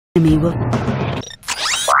enemy will...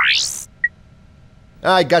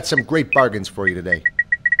 I got some great bargains for you today.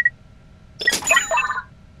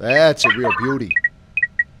 That's a real beauty.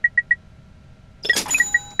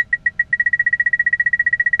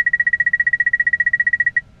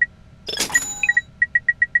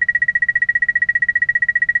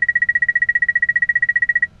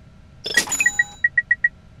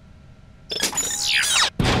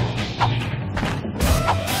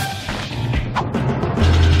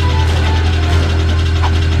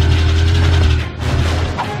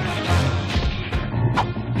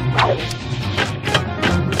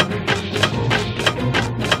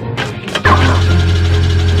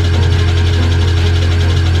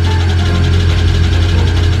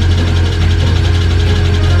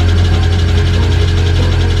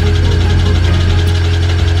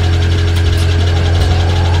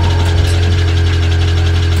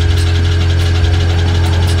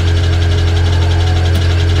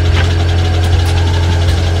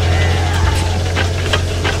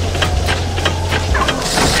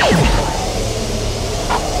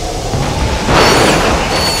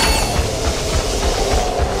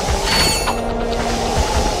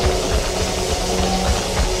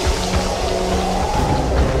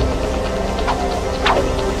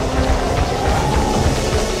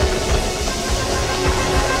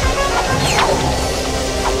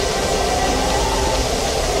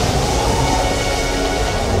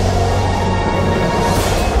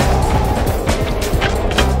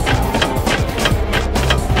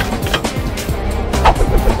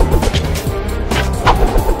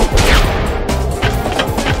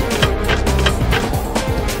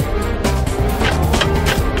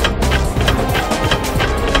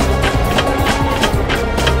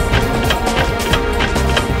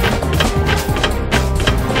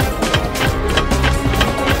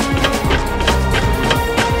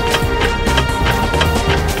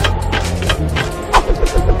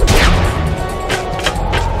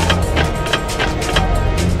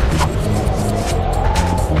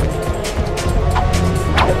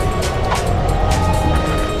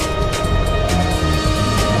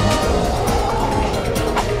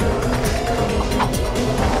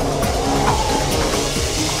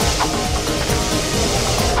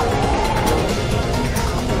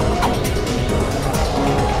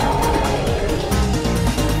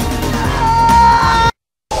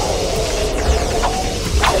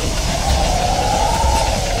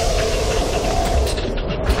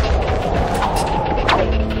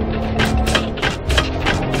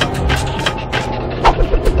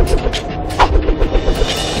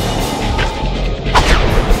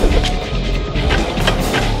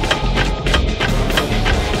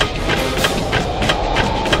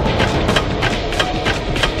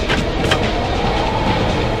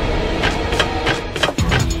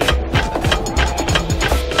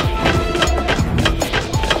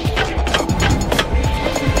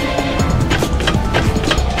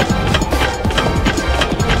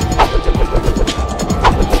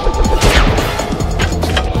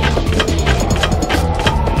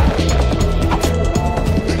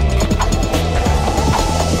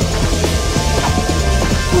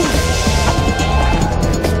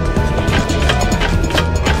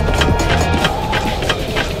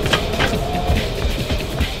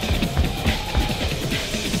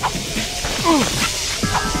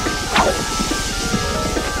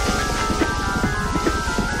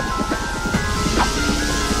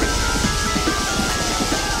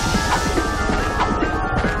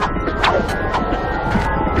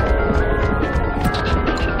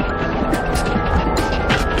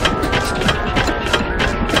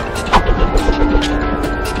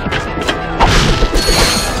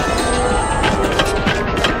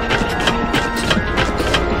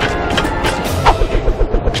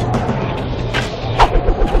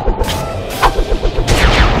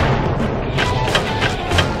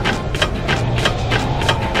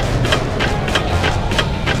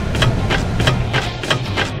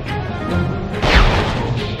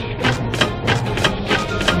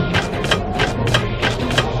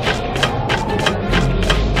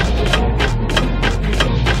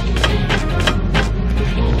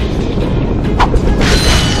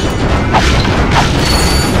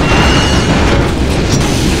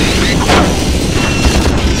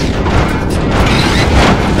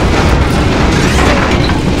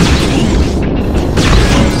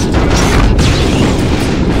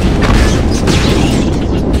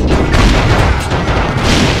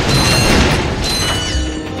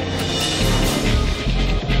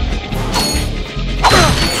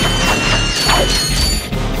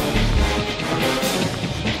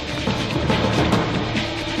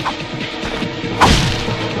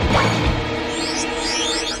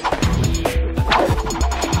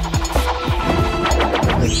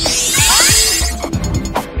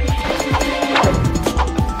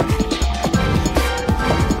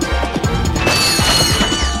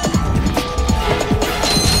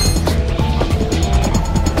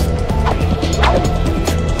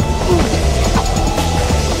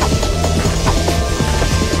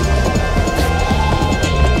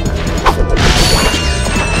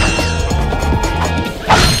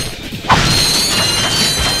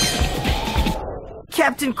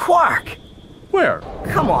 Captain Quark! Where?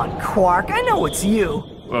 Come on, Quark, I know it's you.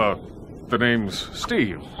 The name's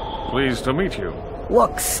Steve. Pleased to meet you.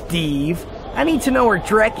 Look, Steve, I need to know where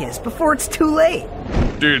Drek is before it's too late.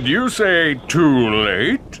 Did you say too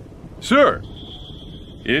late? Sir,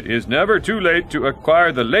 it is never too late to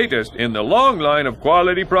acquire the latest in the long line of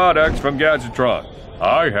quality products from Gadgetron.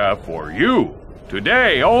 I have for you,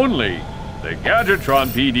 today only, the Gadgetron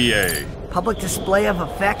PDA. Public display of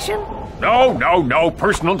affection? No,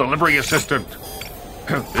 personal delivery assistant.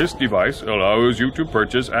 This device allows you to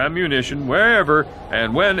purchase ammunition wherever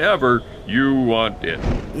and whenever you want it.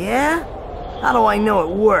 Yeah? How do I know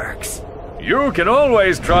it works? You can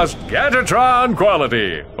always trust Gadgetron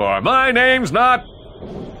quality, or my name's not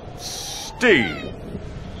Steve.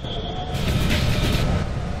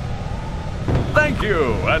 Thank you,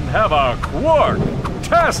 and have a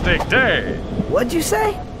quark-tastic day. What'd you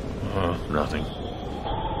say? Nothing.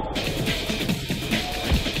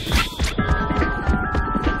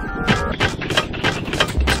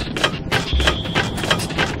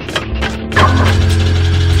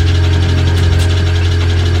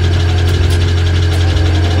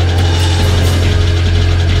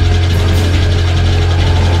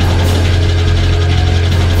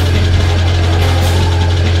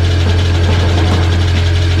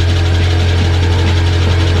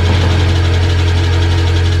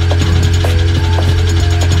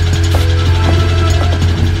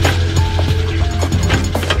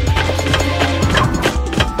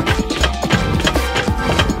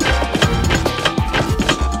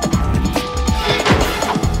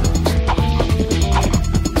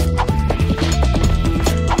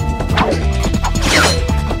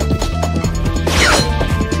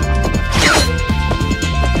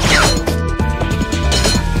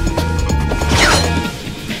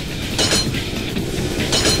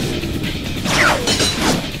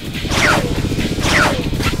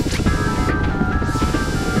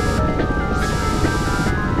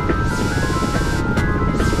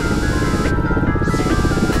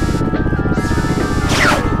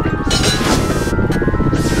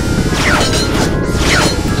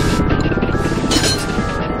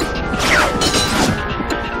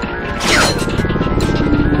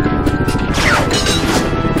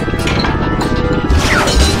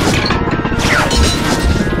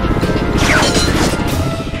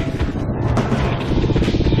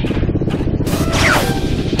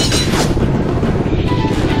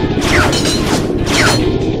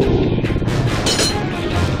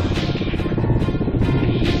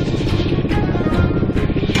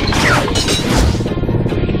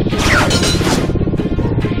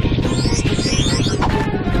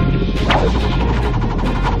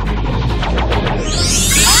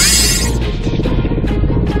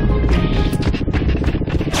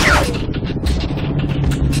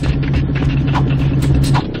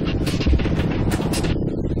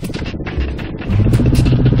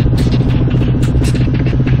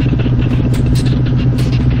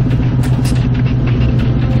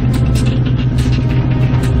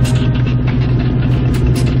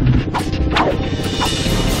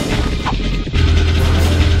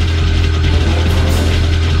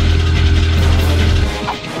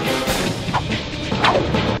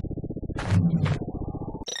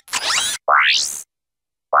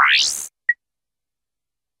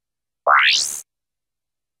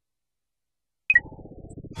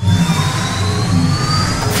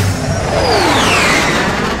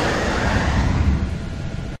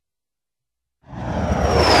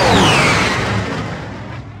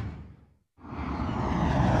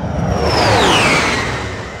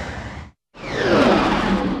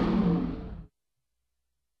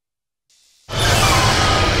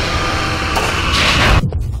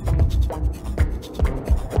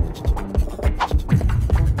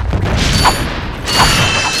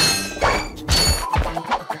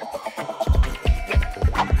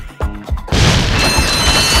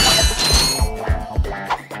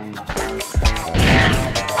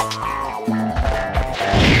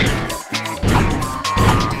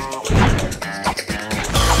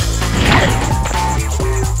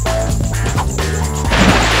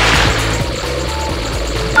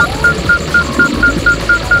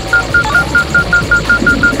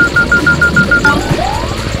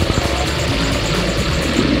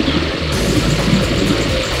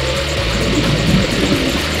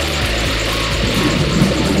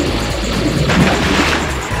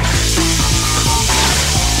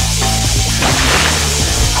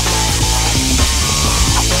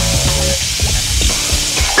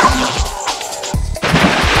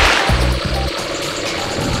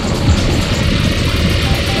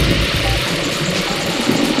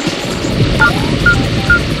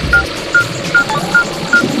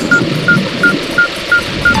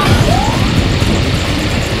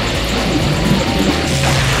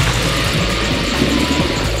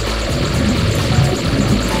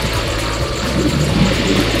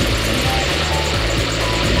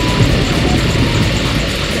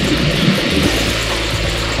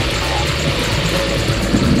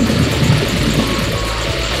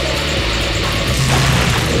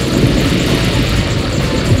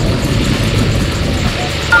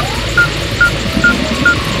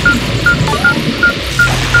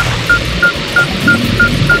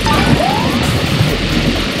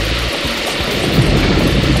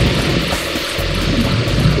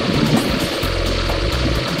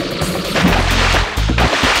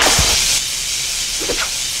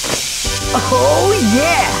 Oh,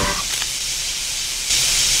 yeah!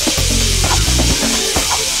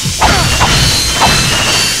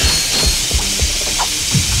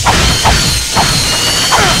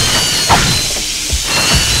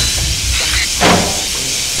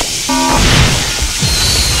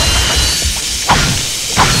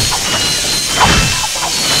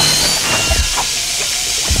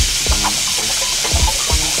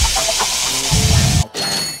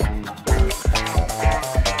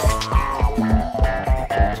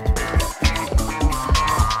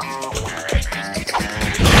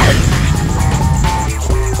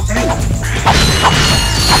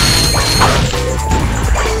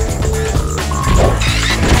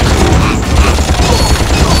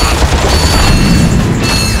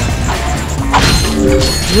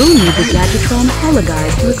 You'll need the Gadgetron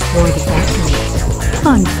hologuise to explore the factory.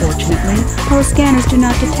 Unfortunately, our scanners do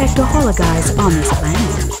not detect a hologuise on this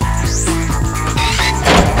planet.